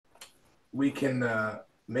we can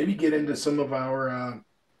maybe get into some of our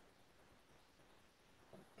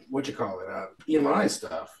what you call it, EMI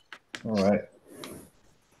stuff. All right.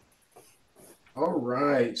 All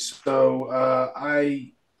right. So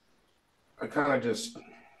I kind of just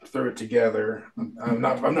threw it together. I'm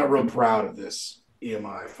not real proud of this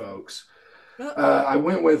EMI, folks. I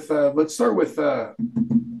went with let's start with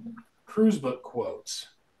cruise book quotes.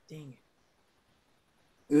 Dang it.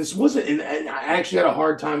 This wasn't, and I actually had a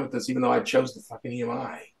hard time with this, even though I chose the fucking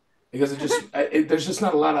EMI because there's just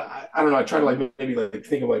not a lot of I don't know. I try to like maybe like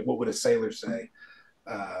think of like what would a sailor say,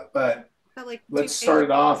 but Like let's start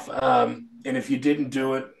it off. And if you didn't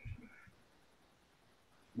do it,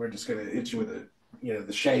 we're just gonna hit you with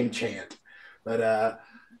the shame chant. But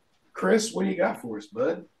Chris, what do you got for us,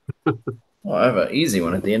 bud? Well, I have an easy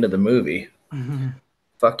one at the end of the movie.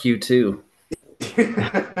 Fuck you too.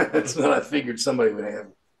 That's what I figured somebody would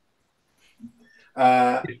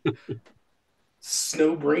have.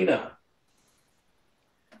 Snowbrina.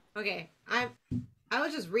 Okay, I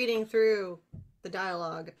was just reading through the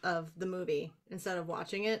dialogue of the movie instead of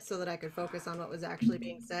watching it so that I could focus on what was actually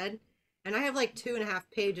being said. And I have like 2.5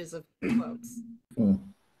 pages of quotes.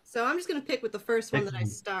 So I'm just gonna pick with the first one that I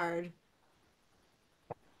starred.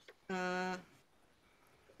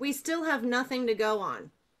 We still have nothing to go on.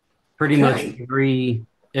 Pretty much every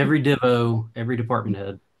divo, every department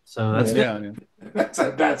head. So that's good.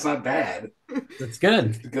 That's not bad. That's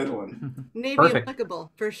good. It's a good one. Navy Perfect.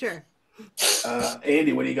 applicable for sure.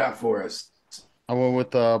 Andy, what do you got for us? I went with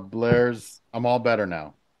Blair's I'm All Better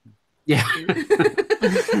Now. Yeah.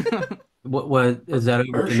 What is that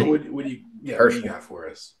over to Herschel, me? what do you got for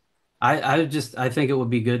us? I think it would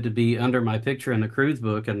be good to be under my picture in the cruise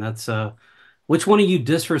book, and that's which one of you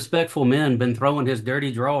disrespectful men been throwing his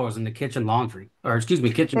dirty drawers in the kitchen laundry, or excuse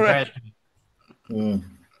me, kitchen trash?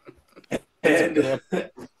 And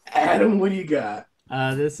Adam, what do you got?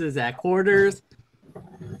 This is at quarters.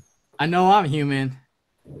 I know I'm human,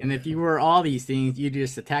 and if you were all these things, you'd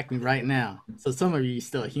just attack me right now. So some of you are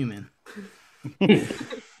still human.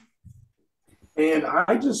 And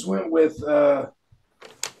I just went with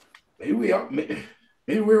maybe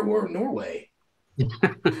we're Norway.